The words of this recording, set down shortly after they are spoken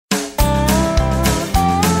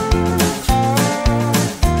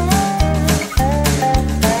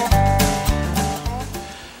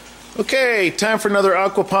Okay, time for another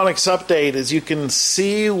aquaponics update. As you can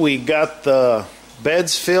see, we got the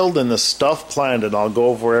beds filled and the stuff planted. I'll go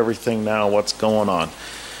over everything now, what's going on.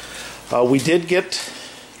 We did get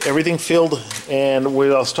everything filled, and I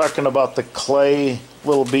was talking about the clay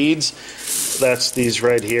little beads. That's these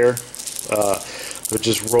right here. They're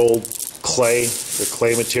just rolled clay, the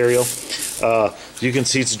clay material. You can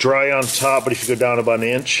see it's dry on top, but if you go down about an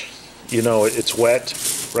inch, you know it's wet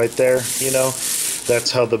right there, you know.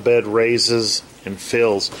 That's how the bed raises and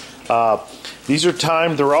fills. These are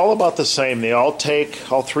timed. They're all about the same. They all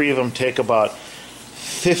three of them take about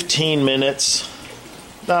 15 minutes,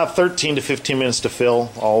 13 to 15 minutes to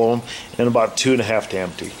fill, all of them, and about 2.5 to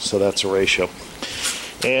empty. So that's a ratio.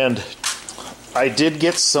 And I did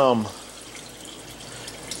get some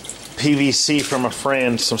PVC from a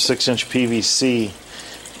friend, some 6-inch PVC,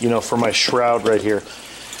 you know, for my shroud right here.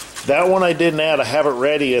 That one I didn't add. I have it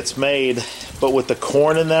ready. It's made. But with the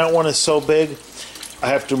corn in that one is so big, I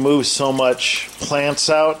have to move so much plants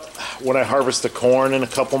out. When I harvest the corn in a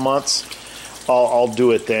couple months, I'll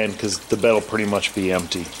do it then, because the bed will pretty much be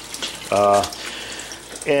empty.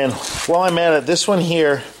 And while I'm at it, this one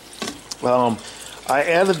here, I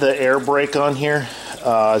added the air brake on here.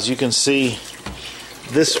 As you can see,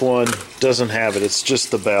 this one doesn't have it. It's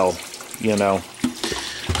just the bell, you know.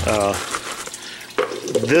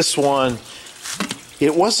 This one,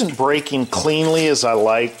 it wasn't breaking cleanly as I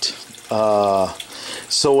liked.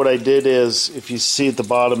 So what I did is, if you see at the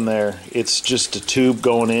bottom there, it's just a tube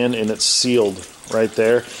going in and it's sealed right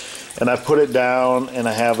there. And I put it down and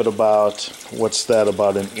I have it about, what's that,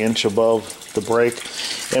 about an inch above the break.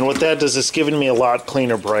 And what that does, it's giving me a lot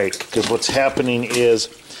cleaner break, because what's happening is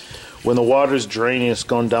when the water's draining, it's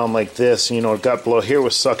going down like this, you know, it got below here,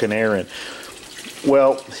 was sucking air in.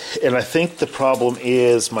 Well, and I think the problem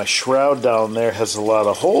is my shroud down there has a lot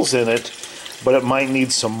of holes in it, but it might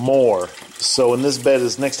need some more. So when this bed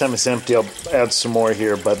is, next time it's empty, I'll add some more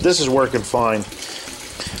here, but this is working fine.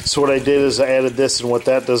 So what I did is I added this, and what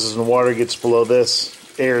that does is when the water gets below this,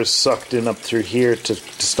 air is sucked in up through here to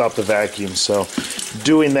stop the vacuum. So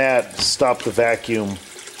doing that stopped the vacuum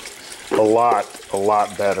a lot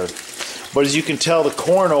better. But as you can tell, the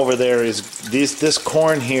corn over there is, this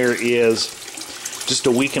corn here is just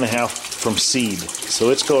a week and a half from seed,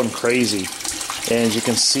 so it's going crazy. And you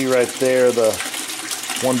can see right there, the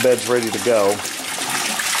one bed's ready to go.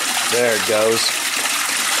 There it goes.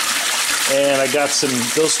 And I got some,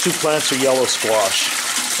 those two plants are yellow squash,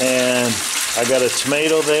 and I got a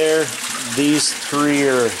tomato there. These three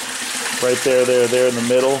are right there, there in the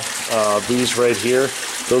middle. These right here,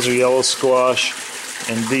 those are yellow squash,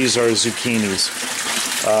 and these are zucchinis.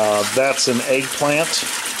 That's an eggplant.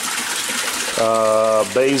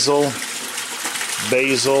 Basil,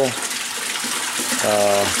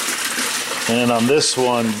 and on this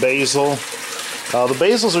one, basil. The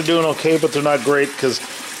basils are doing okay, but they're not great, because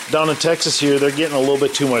down in Texas here, they're getting a little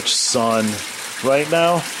bit too much sun right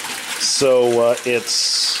now. So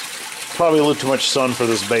it's probably a little too much sun for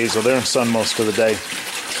this basil. They're in sun most of the day.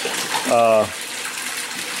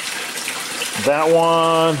 That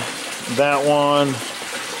one,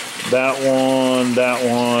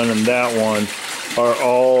 and that one are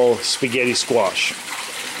all spaghetti squash.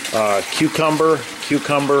 Cucumber,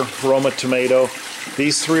 Roma tomato.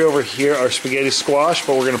 These three over here are spaghetti squash,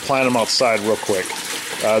 but we're going to plant them outside real quick.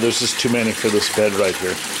 There's just too many for this bed right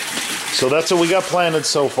here. So that's what we got planted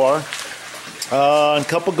so far. A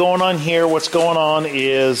couple going on here. What's going on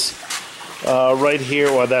is right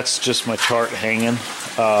here, well, that's just my chart hanging.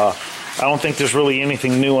 I don't think there's really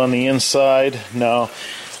anything new on the inside. No.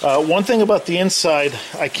 One thing about the inside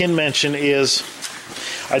I can mention is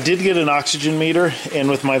I did get an oxygen meter, and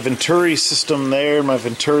with my Venturi system there, my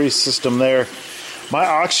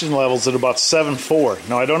oxygen level's at about 7.4.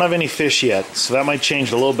 Now, I don't have any fish yet, so that might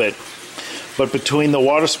change a little bit. But between the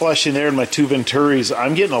water splashing there and my two Venturis,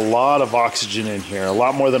 I'm getting a lot of oxygen in here, a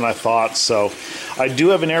lot more than I thought. So I do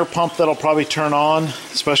have an air pump that I'll probably turn on,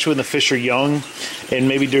 especially when the fish are young, and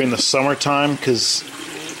maybe during the summertime, because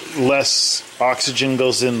less oxygen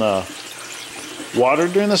goes in the water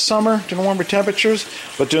during the summer, during warmer temperatures.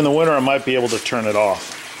 But during the winter, I might be able to turn it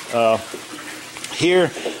off.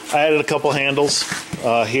 Here, I added a couple handles.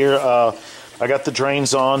 Here, I got the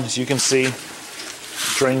drains on, as you can see.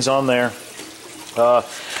 Drains on there.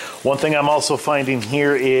 One thing I'm also finding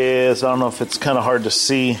here is, I don't know if it's kind of hard to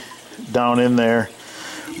see down in there,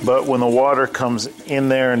 but when the water comes in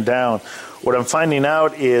there and down, what I'm finding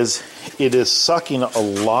out is it is sucking a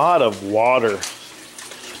lot of water,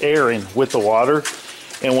 air in with the water,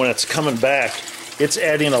 and when it's coming back, it's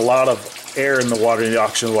adding a lot of air in the water, in the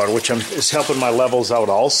oxygen in the water, which is helping my levels out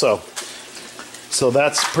also. So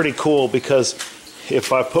that's pretty cool, because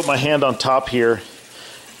if I put my hand on top here,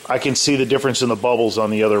 I can see the difference in the bubbles on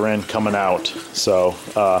the other end coming out. So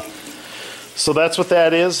so that's what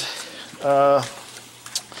that is.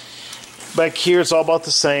 Back here it's all about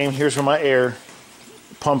the same. Here's where my air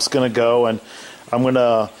pump's gonna go, and I'm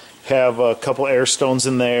gonna have a couple air stones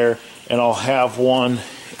in there, and I'll have one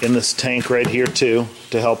in this tank right here too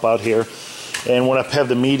to help out here. And when I have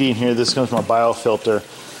the media in here, this comes my biofilter.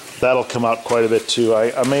 That'll come out quite a bit too.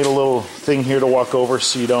 I made a little thing here to walk over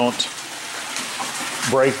so you don't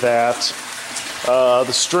break that.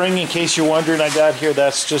 The string, in case you're wondering, I got here,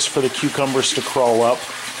 that's just for the cucumbers to crawl up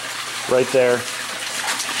right there.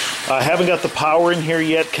 I haven't got the power in here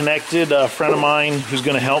yet connected. A friend of mine who's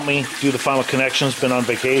going to help me do the final connections been on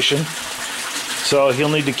vacation, so he'll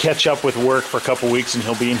need to catch up with work for a couple weeks and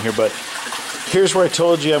he'll be in here. But here's where I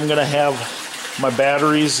told you I'm going to have my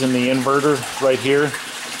batteries in the inverter right here,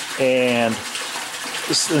 and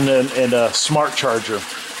a smart charger,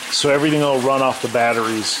 so everything will run off the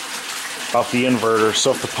batteries off the inverter.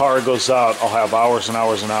 So if the power goes out, I'll have hours and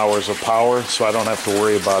hours and hours of power, so I don't have to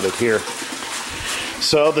worry about it here.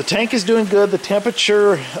 So the tank is doing good. The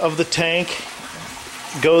temperature of the tank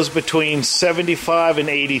goes between 75 and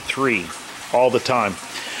 83 all the time,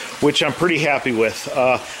 which I'm pretty happy with.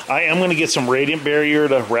 I am going to get some radiant barrier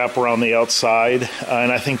to wrap around the outside,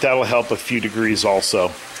 and I think that'll help a few degrees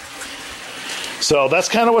also. So that's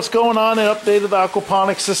kind of what's going on. An update of the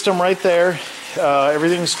aquaponics system right there.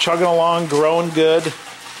 Everything's chugging along, growing good.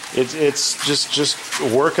 It's just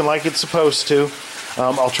working like it's supposed to.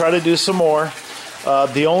 I'll try to do some more.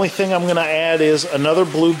 The only thing I'm going to add is another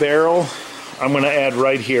blue barrel. I'm going to add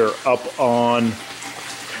right here up on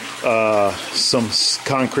some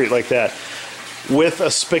concrete like that, with a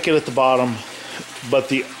spigot at the bottom. But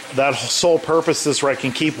that sole purpose is where I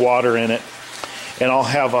can keep water in it. And I'll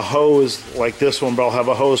have a hose like this one, but I'll have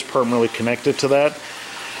a hose permanently connected to that,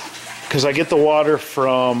 because I get the water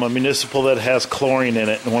from a municipal that has chlorine in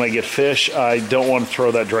it, and when I get fish, I don't want to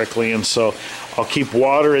throw that directly in, so I'll keep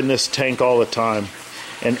water in this tank all the time.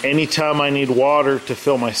 And anytime I need water to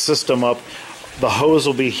fill my system up, the hose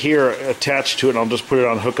will be here attached to it, and I'll just put it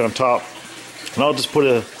on a hook on top. And I'll just put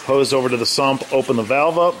a hose over to the sump, open the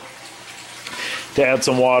valve up to add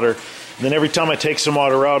some water. And then every time I take some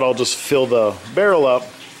water out, I'll just fill the barrel up.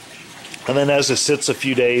 And then as it sits a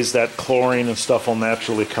few days, that chlorine and stuff will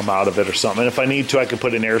naturally come out of it or something. And if I need to, I can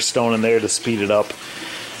put an air stone in there to speed it up,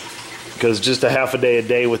 because just a half a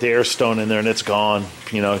day with the air stone in there and it's gone.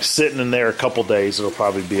 You know, sitting in there a couple days, it'll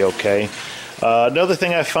probably be okay. Another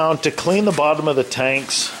thing I found to clean the bottom of the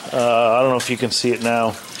tanks, I don't know if you can see it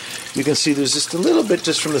now. You can see there's just a little bit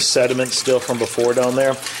just from the sediment still from before down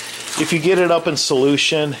there. If you get it up in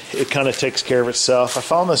solution, it kind of takes care of itself. I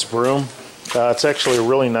found this broom. It's actually a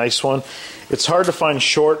really nice one. It's hard to find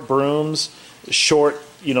short brooms, short,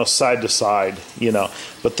 you know, side to side, you know.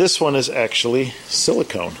 But this one is actually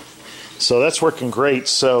silicone. So that's working great.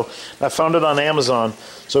 So I found it on Amazon.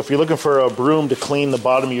 So if you're looking for a broom to clean the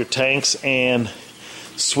bottom of your tanks and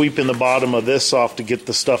sweeping the bottom of this off to get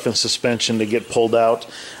the stuff in suspension to get pulled out,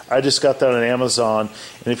 I just got that on Amazon.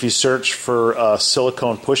 And if you search for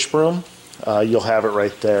silicone push broom, you'll have it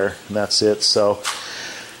right there, and that's it. So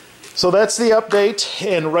that's the update,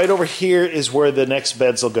 and right over here is where the next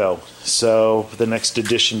beds will go. So the next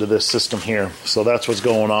addition to this system here. So that's what's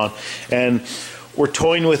going on. And we're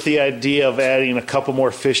toying with the idea of adding a couple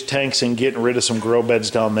more fish tanks and getting rid of some grow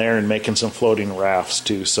beds down there and making some floating rafts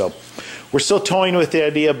too. So we're still toying with the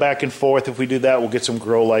idea back and forth. If we do that, we'll get some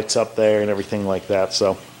grow lights up there and everything like that.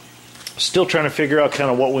 So still trying to figure out kind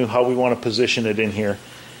of how we want to position it in here.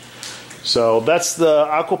 So that's the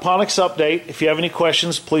aquaponics update. If you have any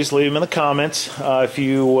questions, please leave them in the comments. If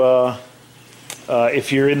you're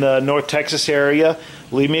in the North Texas area,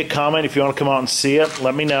 leave me a comment. If you want to come out and see it,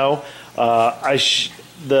 let me know.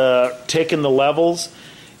 Taking the levels,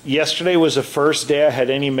 yesterday was the first day I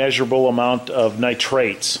had any measurable amount of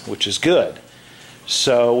nitrates, which is good.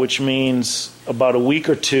 So, which means about a week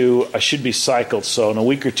or two I should be cycled. So in a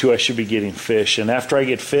week or two I should be getting fish. And after I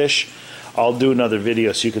get fish, I'll do another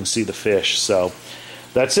video so you can see the fish. So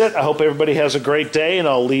that's it. I hope everybody has a great day, and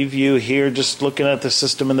I'll leave you here just looking at the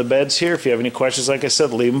system in the beds here. If you have any questions, like I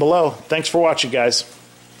said, leave them below. Thanks for watching, guys.